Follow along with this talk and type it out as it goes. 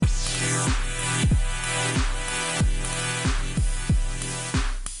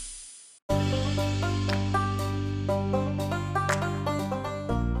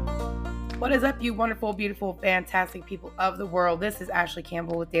What is up, you wonderful, beautiful, fantastic people of the world? This is Ashley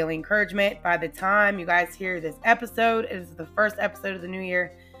Campbell with Daily Encouragement. By the time you guys hear this episode, it is the first episode of the new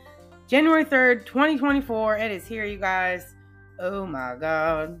year, January 3rd, 2024. It is here, you guys. Oh my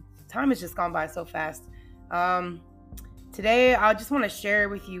God. Time has just gone by so fast. Today, I just want to share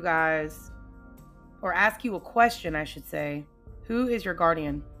with you guys, or ask you a question, I should say. Who is your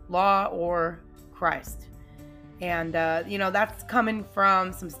guardian, law or Christ? And, that's coming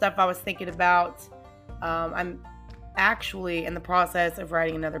from some stuff I was thinking about. I'm actually in the process of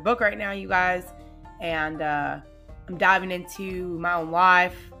writing another book right now, you guys. And I'm diving into my own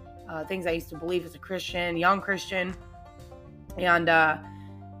life, things I used to believe as a Christian, young Christian. And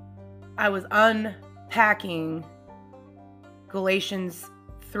I was unpacking Galatians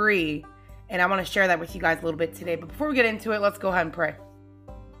 3. And I want to share that with you guys a little bit today. But before we get into it, let's go ahead and pray.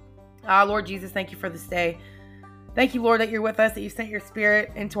 Lord Jesus, thank you for this day. Thank you, Lord, that you're with us, that you sent your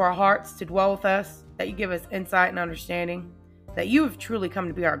spirit into our hearts to dwell with us, that you give us insight and understanding, that you have truly come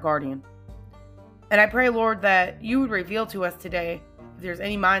to be our guardian. And I pray, Lord, that you would reveal to us today if there's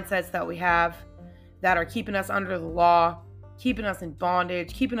any mindsets that we have that are keeping us under the law, keeping us in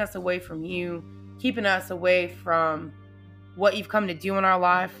bondage, keeping us away from you, keeping us away from what you've come to do in our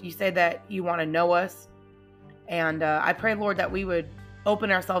life. You say that you want to know us. And I pray, Lord, that we would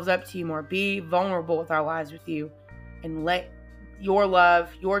open ourselves up to you more, be vulnerable with our lives with you, and let your love,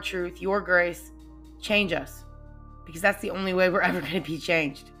 your truth, your grace change us, because that's the only way we're ever going to be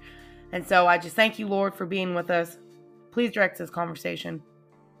changed. And so I just thank you, Lord, for being with us. Please direct this conversation.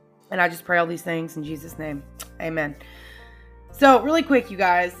 And I just pray all these things in Jesus' name. Amen. So really quick, you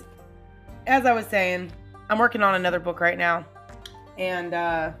guys, as I was saying, I'm working on another book right now. And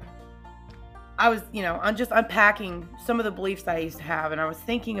I was, I'm just unpacking some of the beliefs that I used to have. And I was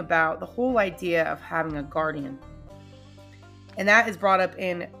thinking about the whole idea of having a guardian. And that is brought up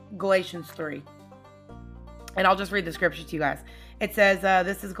in Galatians 3. And I'll just read the scripture to you guys. It says,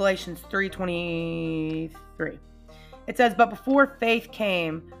 this is Galatians 3:23. It says, but before faith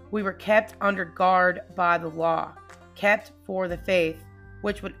came, we were kept under guard by the law, kept for the faith,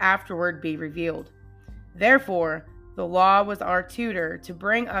 which would afterward be revealed. Therefore, the law was our tutor to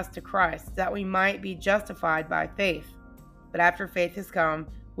bring us to Christ, that we might be justified by faith. But after faith has come,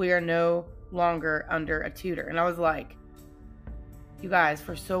 we are no longer under a tutor. And I was like, you guys,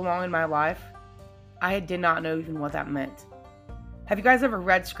 for so long in my life, I did not know even what that meant. Have you guys ever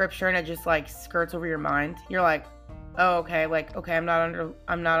read scripture and it just skirts over your mind? You're like, oh, okay, I'm not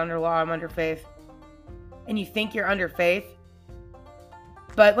under law, I'm under faith. And you think you're under faith.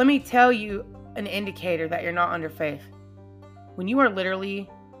 But let me tell you an indicator that you're not under faith. When you are literally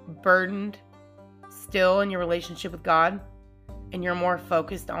burdened still in your relationship with God, and you're more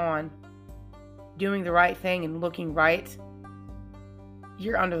focused on doing the right thing and looking right,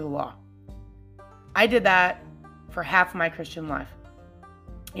 you're under the law. I did that for half of my Christian life.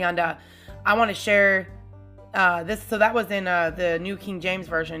 And I want to share this. So that was in the New King James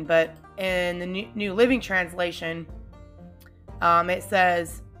Version, but in the New Living Translation, it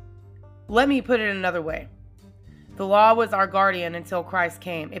says, let me put it another way. The law was our guardian until Christ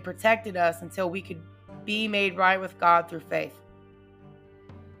came. It protected us until we could be made right with God through faith.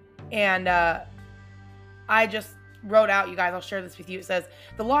 And I just wrote out, you guys, I'll share this with you. It says,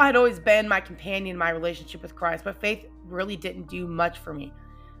 the law had always been my companion in my relationship with Christ, but faith really didn't do much for me.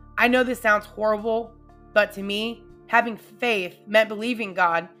 I know this sounds horrible, but to me, having faith meant believing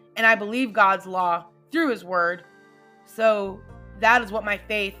God, and I believe God's law through his word. So that is what my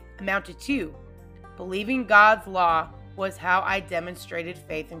faith amounted to. Believing God's law was how I demonstrated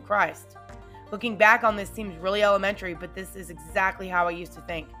faith in Christ. Looking back on this seems really elementary, but this is exactly how I used to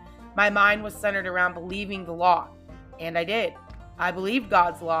think. My mind was centered around believing the law. And I did. I believed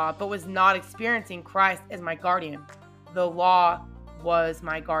God's law, but was not experiencing Christ as my guardian. The law was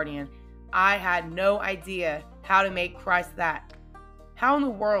my guardian. I had no idea how to make Christ that. How in the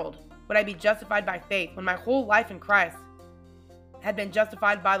world would I be justified by faith when my whole life in Christ had been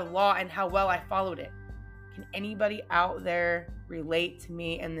justified by the law and how well I followed it? Can anybody out there relate to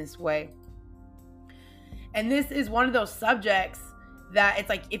me in this way? And this is one of those subjects that it's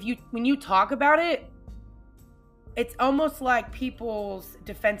like, when you talk about it, it's almost like people's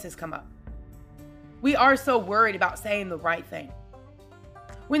defenses come up. We are so worried about saying the right thing,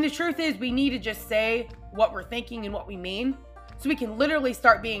 when the truth is we need to just say what we're thinking and what we mean, so we can literally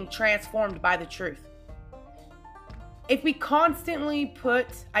start being transformed by the truth. If we constantly put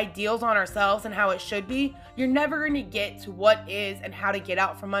ideals on ourselves and how it should be, you're never going to get to what is and how to get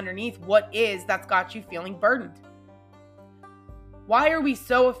out from underneath what is that's got you feeling burdened. Why are we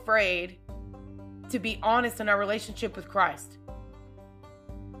so afraid to be honest in our relationship with Christ?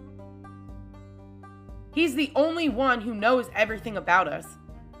 He's the only one who knows everything about us.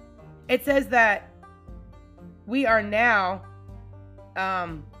 It says that we are now,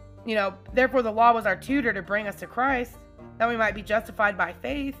 therefore the law was our tutor to bring us to Christ, that we might be justified by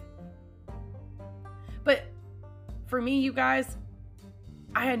faith. But for me, you guys,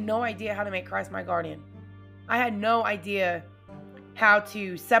 I had no idea how to make Christ my guardian. I had no idea how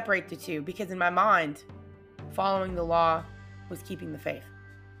to separate the two, because in my mind, following the law was keeping the faith.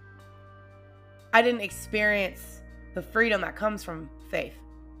 I didn't experience the freedom that comes from faith.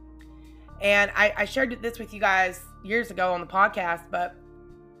 And I shared this with you guys years ago on the podcast, but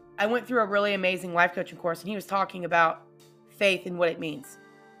I went through a really amazing life coaching course, and he was talking about faith and what it means.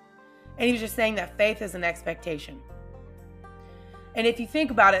 And he was just saying that faith is an expectation. And if you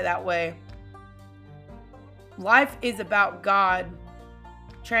think about it that way, life is about God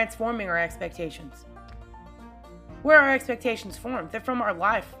transforming our expectations. Where are our expectations formed? They're from our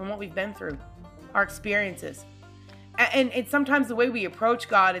life, from what we've been through, our experiences. And sometimes the way we approach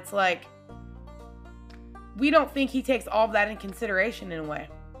God, it's like, we don't think he takes all of that in consideration in a way.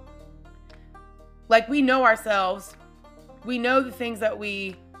 Like, we know ourselves. We know the things that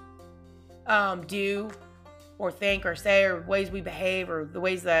we do or think or say, or ways we behave, or the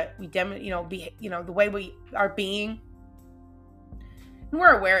ways that we the way we are being. And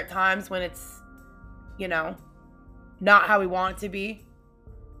we're aware at times when it's, not how we want it to be.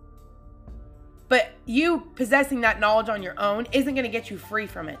 But you possessing that knowledge on your own isn't going to get you free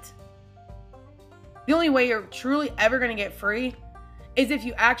from it. The only way you're truly ever going to get free is if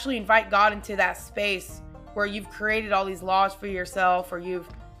you actually invite God into that space where you've created all these laws for yourself, or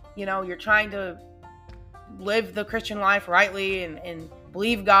you're trying to live the Christian life rightly and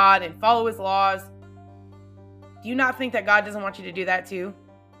believe God and follow his laws. Do you not think that God doesn't want you to do that too?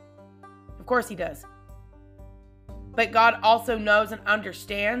 Of course he does. But God also knows and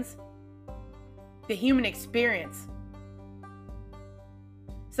understands the human experience.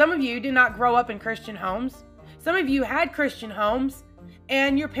 Some of you did not grow up in Christian homes. Some of you had Christian homes,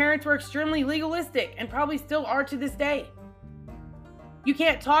 and your parents were extremely legalistic and probably still are to this day. You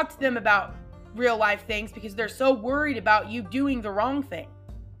can't talk to them about real life things because they're so worried about you doing the wrong thing.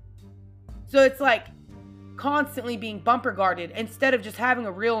 So it's like constantly being bumper guarded instead of just having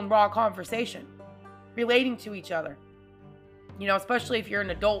a real and raw conversation, relating to each other. Especially if you're an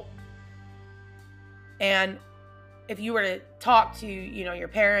adult. And if you were to talk to, your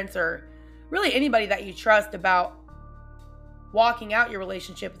parents or really anybody that you trust about walking out your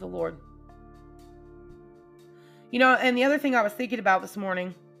relationship with the Lord. And the other thing I was thinking about this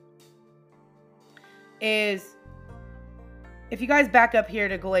morning is, if you guys back up here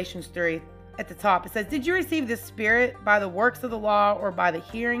to Galatians 3 at the top, it says, "Did you receive the Spirit by the works of the law or by the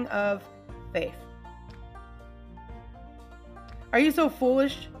hearing of faith? Are you so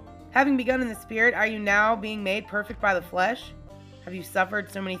foolish? Having begun in the Spirit, are you now being made perfect by the flesh? Have you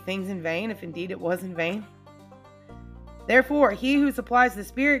suffered so many things in vain, if indeed it was in vain? Therefore, he who supplies the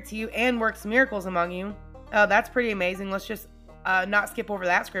Spirit to you and works miracles among you." Oh, that's pretty amazing. Let's just not skip over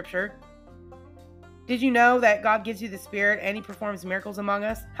that scripture. Did you know that God gives you the Spirit and he performs miracles among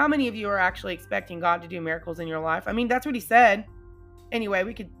us? How many of you are actually expecting God to do miracles in your life? I mean, that's what he said. Anyway,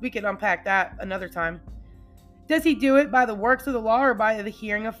 we could unpack that another time. Does he do it by the works of the law or by the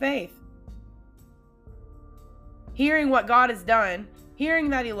hearing of faith? Hearing what God has done, hearing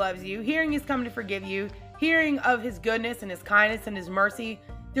that he loves you, hearing he's come to forgive you, hearing of his goodness and his kindness and his mercy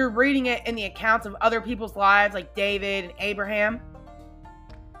through reading it in the accounts of other people's lives like David and Abraham.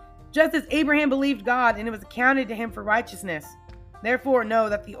 Just as Abraham believed God and it was accounted to him for righteousness. Therefore know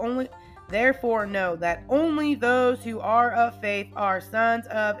that only those who are of faith are sons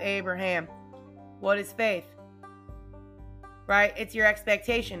of Abraham. What is faith? Right? It's your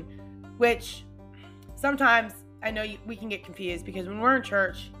expectation, which sometimes I know we can get confused, because when we're in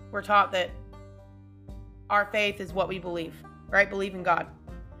church, we're taught that our faith is what we believe, right? Believe in God.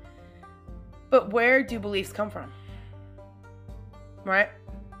 But where do beliefs come from? Right?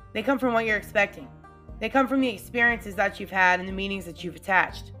 They come from what you're expecting. They come from the experiences that you've had and the meanings that you've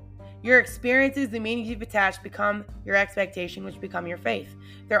attached. Your experiences, the meanings you've attached, become your expectation, which become your faith.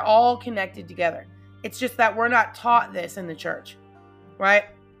 They're all connected together. It's just that we're not taught this in the church, right?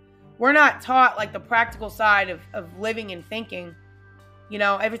 We're not taught like the practical side of living and thinking.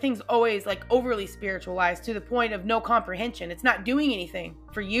 Everything's always like overly spiritualized to the point of no comprehension. It's not doing anything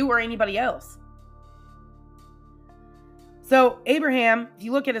for you or anybody else. So Abraham, if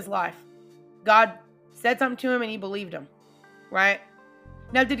you look at his life, God said something to him and he believed him, right?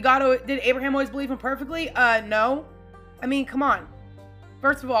 Now, did Abraham always believe him perfectly? No. I mean, come on.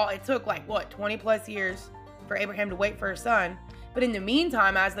 First of all, it took 20 plus years for Abraham to wait for his son. But in the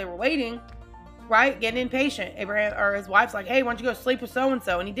meantime, as they were waiting, right? Getting impatient. Abraham, or his wife's like, hey, why don't you go sleep with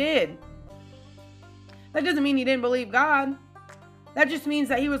so-and-so? And he did. That doesn't mean he didn't believe God. That just means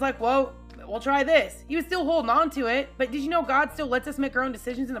that he was like, well, we'll try this. He was still holding on to it. But did you know God still lets us make our own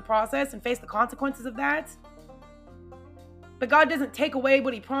decisions in the process and face the consequences of that? But God doesn't take away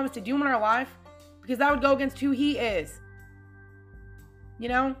what he promised to do in our life, because that would go against who he is. You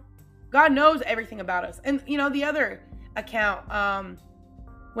know, God knows everything about us. And, you know, the other account,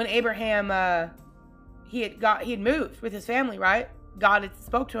 when Abraham, he had moved with his family, right? God had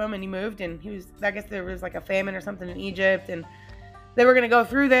spoke to him and he moved, and I guess there was like a famine or something in Egypt, and they were going to go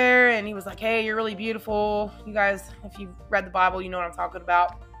through there, and he was like, hey, you're really beautiful. You guys, if you've read the Bible, you know what I'm talking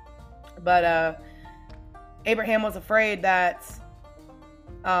about. But, Abraham was afraid that,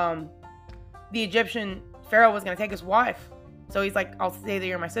 the Egyptian Pharaoh was going to take his wife. So he's like, I'll say that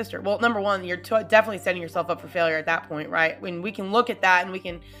you're my sister. Well, number one, you're definitely setting yourself up for failure at that point, right? When we can look at that and we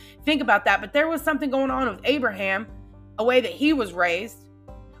can think about that. But there was something going on with Abraham, a way that he was raised,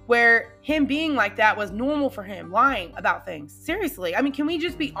 where him being like that was normal for him, lying about things. Seriously. I mean, can we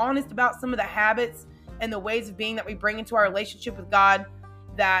just be honest about some of the habits and the ways of being that we bring into our relationship with God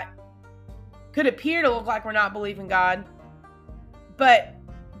that could appear to look like we're not believing God, but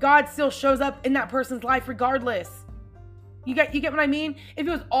God still shows up in that person's life regardless. You get what I mean? If it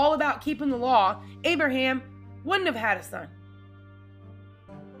was all about keeping the law, Abraham wouldn't have had a son.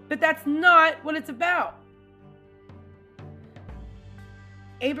 But that's not what it's about.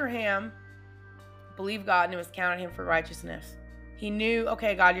 Abraham believed God and it was counted him for righteousness. He knew,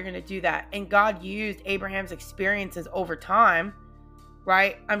 okay, God, you're going to do that. And God used Abraham's experiences over time,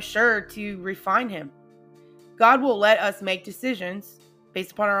 right? I'm sure to refine him. God will let us make decisions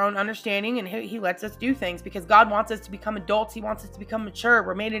based upon our own understanding, and he lets us do things because God wants us to become adults. He wants us to become mature.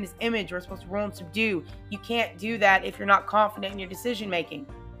 We're made in his image. We're supposed to rule and subdue. You can't do that if you're not confident in your decision making.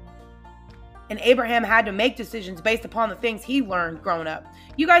 And Abraham had to make decisions based upon the things he learned growing up.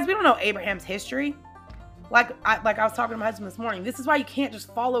 You guys, we don't know Abraham's history. Like I was talking to my husband this morning. This is why you can't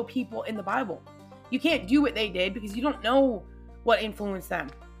just follow people in the Bible. You can't do what they did because you don't know what influenced them.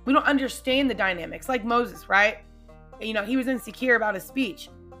 We don't understand the dynamics. Like Moses, right? You know, he was insecure about his speech.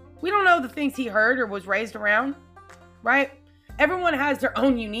 We don't know the things he heard or was raised around, right? Everyone has their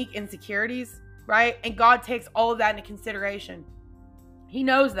own unique insecurities, right? And God takes all of that into consideration. He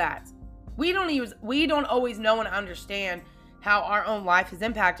knows that. We don't always know and understand how our own life has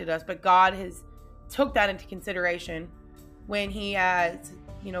impacted us, but God has took that into consideration when he has,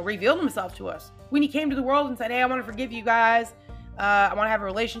 revealed himself to us. When he came to the world and said, hey, I want to forgive you guys. I want to have a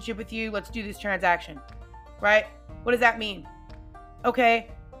relationship with you. Let's do this transaction, right? What does that mean?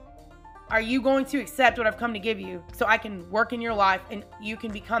 Okay, are you going to accept what I've come to give you so I can work in your life and you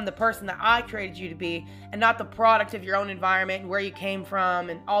can become the person that I created you to be and not the product of your own environment and where you came from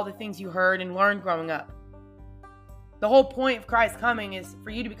and all the things you heard and learned growing up? The whole point of Christ coming is for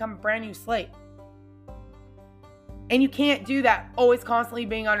you to become a brand new slate. And you can't do that always constantly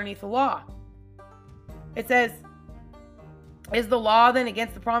being underneath the law. It says, is the law then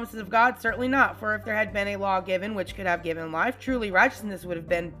against the promises of God? Certainly not. For if there had been a law given which could have given life, truly righteousness would have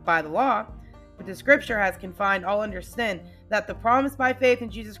been by the law. But the scripture has confined all under sin, that the promise by faith in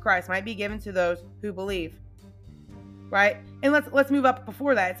Jesus Christ might be given to those who believe. Right? And let's move up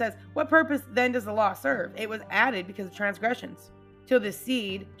before that. It says, what purpose then does the law serve? It was added because of transgressions, till the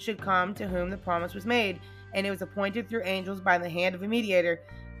seed should come to whom the promise was made. And it was appointed through angels by the hand of a mediator.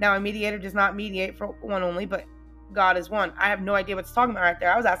 Now a mediator does not mediate for one only, but God is one. I have no idea what it's talking about right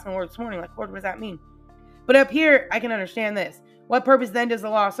there. I was asking the Lord this morning, like, Lord, what does that mean? But up here, I can understand this. What purpose then does the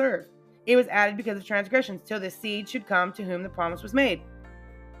law serve? It was added because of transgressions, till the seed should come to whom the promise was made.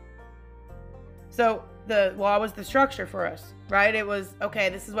 So the law was the structure for us, right? It was, okay,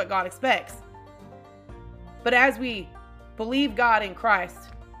 this is what God expects. But as we believe God in Christ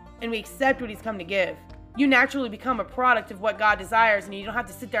and we accept what he's come to give, you naturally become a product of what God desires, and you don't have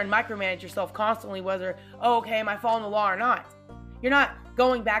to sit there and micromanage yourself constantly whether, oh, okay, am I following the law or not? You're not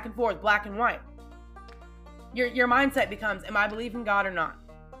going back and forth, black and white. Your mindset becomes, am I believing God or not?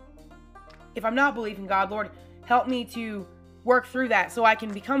 If I'm not believing God, Lord, help me to work through that so I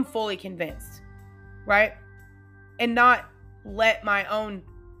can become fully convinced, right? And not let my own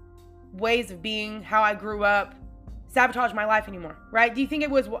ways of being, how I grew up, sabotage my life anymore, right? Do you think it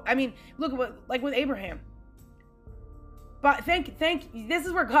was, look at what, like with Abraham. But this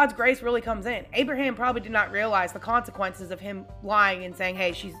is where God's grace really comes in. Abraham probably did not realize the consequences of him lying and saying,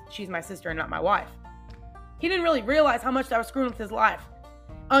 hey, she's my sister and not my wife. He didn't really realize how much that was screwing with his life.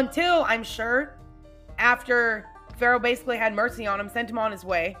 Until, I'm sure, after Pharaoh basically had mercy on him, sent him on his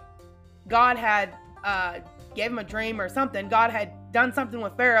way. God had gave him a dream or something. God had done something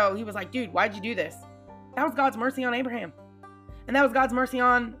with Pharaoh, he was like, dude, why'd you do this? That was God's mercy on Abraham. And that was God's mercy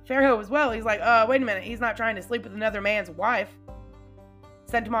on Pharaoh as well. He's like, wait a minute. He's not trying to sleep with another man's wife.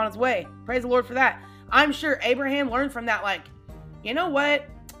 Sent him on his way. Praise the Lord for that. I'm sure Abraham learned from that, like, you know what?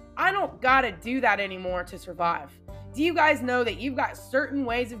 I don't got to do that anymore to survive. Do you guys know that you've got certain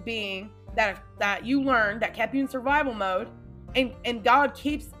ways of being that you learned that kept you in survival mode? And God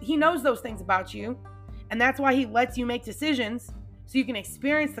he knows those things about you. And that's why he lets you make decisions so you can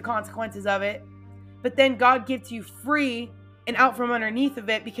experience the consequences of it. But then God gets you free and out from underneath of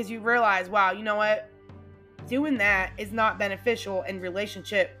it because you realize, wow, you know what? Doing that is not beneficial in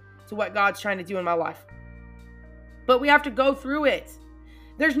relationship to what God's trying to do in my life. But we have to go through it.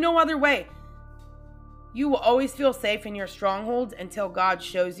 There's no other way. You will always feel safe in your strongholds until God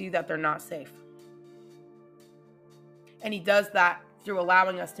shows you that they're not safe. And he does that through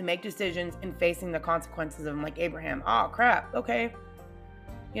allowing us to make decisions and facing the consequences of them, like Abraham. Oh, crap. Okay.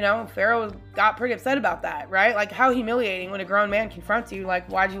 You know, Pharaoh got pretty upset about that, right? Like, how humiliating when a grown man confronts you, like,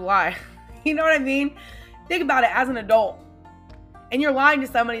 why'd you lie? You know what I mean? Think about it as an adult. And you're lying to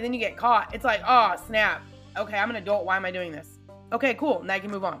somebody, then you get caught. It's like, oh, snap. Okay, I'm an adult. Why am I doing this? Okay, cool. Now you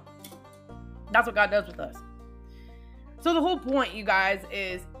can move on. That's what God does with us. So the whole point, you guys,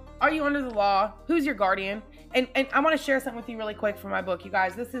 is, are you under the law? Who's your guardian? And I want to share something with you really quick from my book, you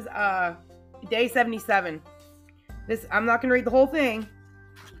guys. This is day 77. I'm not going to read the whole thing,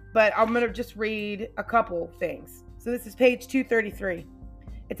 but I'm going to just read a couple things. So this is page 233.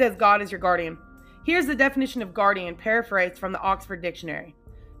 It says, God is your guardian. Here's the definition of guardian, paraphrased from the Oxford Dictionary.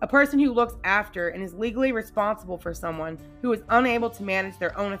 A person who looks after and is legally responsible for someone who is unable to manage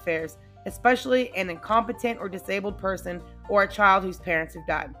their own affairs, especially an incompetent or disabled person or a child whose parents have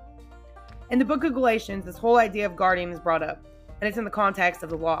died. In the book of Galatians, this whole idea of guardian is brought up, and it's in the context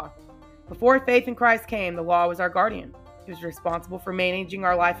of the law. Before faith in Christ came, the law was our guardian. It was responsible for managing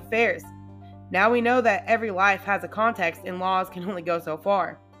our life affairs. Now we know that every life has a context and laws can only go so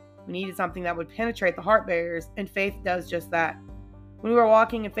far. We needed something that would penetrate the heart barriers, and faith does just that. When we were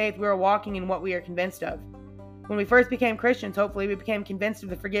walking in faith, we were walking in what we are convinced of. When we first became Christians, hopefully we became convinced of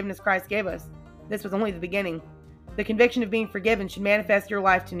the forgiveness Christ gave us. This was only the beginning. The conviction of being forgiven should manifest your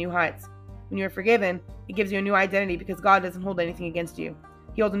life to new heights. When you are forgiven, it gives you a new identity because God doesn't hold anything against you.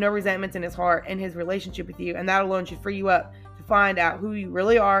 He holds no resentments in his heart and his relationship with you, and that alone should free you up to find out who you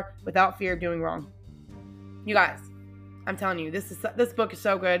really are without fear of doing wrong. You guys, I'm telling you, this book is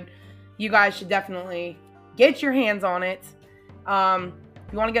so good. You guys should definitely get your hands on it.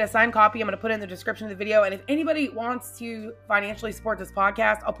 If you want to get a signed copy, I'm going to put it in the description of the video. And if anybody wants to financially support this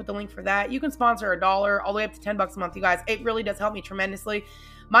podcast, I'll put the link for that. You can sponsor $1 all the way up to $10 a month, you guys. It really does help me tremendously.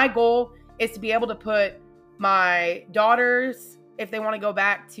 My goal is to be able to put my daughters, if they want to go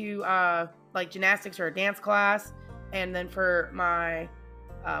back to like gymnastics or a dance class, and then for my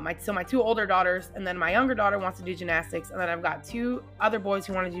two older daughters, and then my younger daughter wants to do gymnastics, and then I've got 2 other boys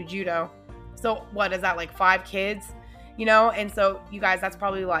who want to do judo. So what is that, like 5 kids? You know, and so you guys, that's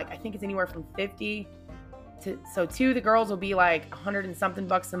probably like, I think it's anywhere from 50 to, so 2 of the girls will be like 100 and something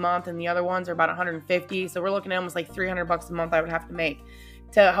bucks a month, and the other ones are about 150. So we're looking at almost like $300 a month I would have to make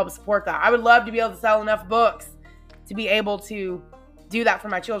to help support that. I would love to be able to sell enough books to be able to do that for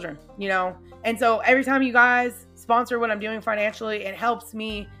my children, you know? And so every time you guys sponsor what I'm doing financially, it helps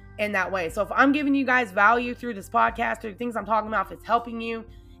me in that way. So if I'm giving you guys value through this podcast, through the things I'm talking about, if it's helping you,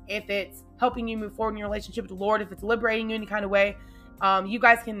 if it's helping you move forward in your relationship with the Lord, if it's liberating you in any kind of way, you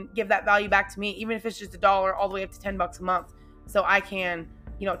guys can give that value back to me, even if it's just $1 all the way up to $10 a month, so I can,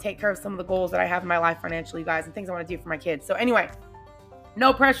 you know, take care of some of the goals that I have in my life financially, you guys, and things I want to do for my kids. So anyway,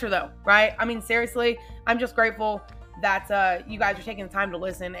 no pressure though, right? I mean, seriously, I'm just grateful that you guys are taking the time to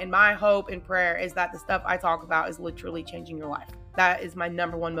listen, and my hope and prayer is that the stuff I talk about is literally changing your life. That is my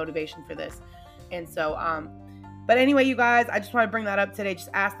number one motivation for this. And so, but anyway, you guys, I just want to bring that up today. Just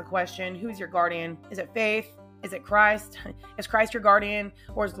ask the question, who's your guardian? Is it faith? Is it Christ? Is Christ your guardian,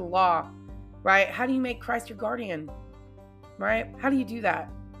 or is the law, right? How do you make Christ your guardian, right? How do you do that?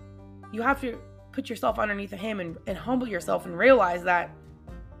 You have to put yourself underneath of him and humble yourself and realize that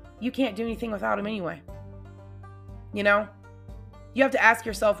you can't do anything without him anyway. You know, you have to ask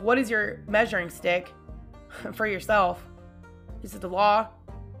yourself, what is your measuring stick for yourself? Is it the law,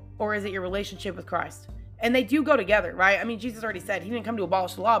 or is it your relationship with Christ? And they do go together, right? I mean, Jesus already said he didn't come to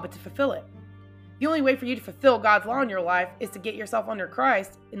abolish the law, but to fulfill it. The only way for you to fulfill God's law in your life is to get yourself under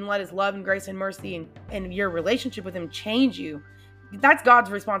Christ and let his love and grace and mercy and your relationship with him change you. That's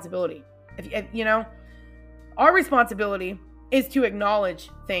God's responsibility. If you know, our responsibility is to acknowledge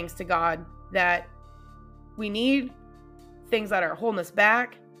things to God that we need, things that are holding us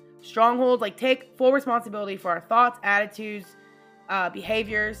back, strongholds. Like, take full responsibility for our thoughts, attitudes,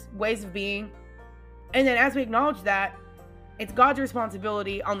 behaviors, ways of being. And then as we acknowledge that, it's God's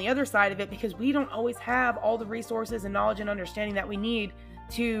responsibility on the other side of it, because we don't always have all the resources and knowledge and understanding that we need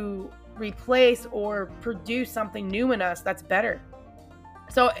to replace or produce something new in us that's better.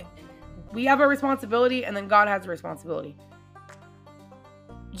 So we have a responsibility, and then God has a responsibility.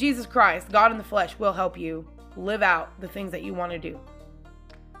 Jesus Christ, God in the flesh, will help you live out the things that you want to do.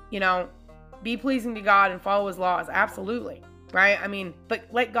 Be pleasing to God and follow his laws. Absolutely. Right? I mean, but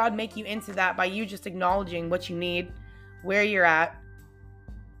let God make you into that by you just acknowledging what you need, where you're at,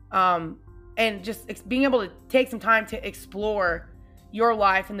 and just being able to take some time to explore your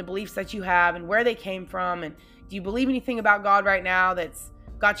life and the beliefs that you have and where they came from. And do you believe anything about God right now that's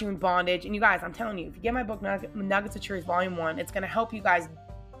got you in bondage? And you guys, I'm telling you, if you get my book, Nuggets of Truth, Volume 1, it's going to help you guys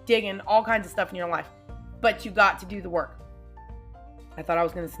dig in all kinds of stuff in your life. But you got to do the work. I thought I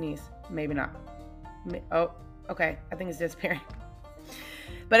was going to sneeze. Maybe not. Oh, okay. I think it's disappearing.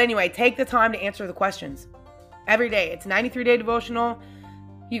 But anyway, take the time to answer the questions every day. It's a 93-day devotional.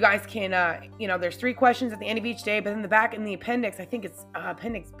 You guys can, there's 3 questions at the end of each day, but in the back in the appendix, I think it's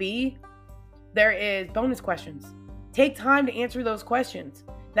Appendix B, there is bonus questions. Take time to answer those questions.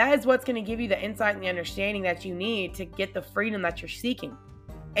 That is what's going to give you the insight and the understanding that you need to get the freedom that you're seeking.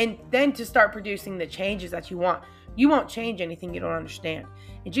 And then to start producing the changes that you want. You won't change anything you don't understand.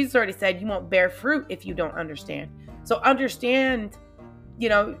 And Jesus already said you won't bear fruit if you don't understand. So understand,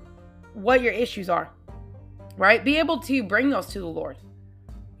 what your issues are, right? Be able to bring those to the Lord.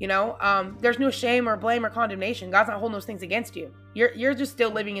 There's no shame or blame or condemnation. God's not holding those things against you. You're just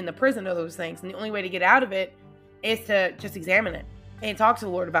still living in the prison of those things. And the only way to get out of it is to just examine it and talk to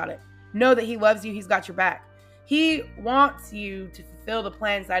the Lord about it. Know that he loves you. He's got your back. He wants you to fulfill the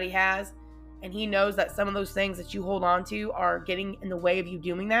plans that he has. And he knows that some of those things that you hold on to are getting in the way of you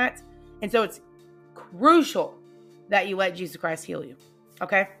doing that. And so it's crucial that you let Jesus Christ heal you.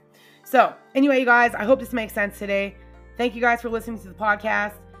 Okay? So anyway, you guys, I hope this makes sense today. Thank you guys for listening to the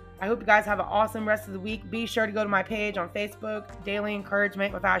podcast. I hope you guys have an awesome rest of the week. Be sure to go to my page on Facebook, Daily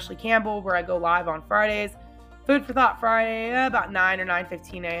Encouragement with Ashley Campbell, where I go live on Fridays. Food for Thought Friday, about 9 or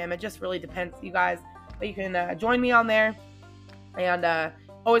 9:15 a.m. It just really depends, you guys. But you can join me on there. And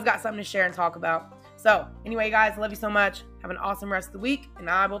always got something to share and talk about. So anyway, guys, I love you so much. Have an awesome rest of the week, and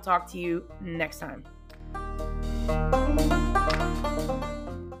I will talk to you next time.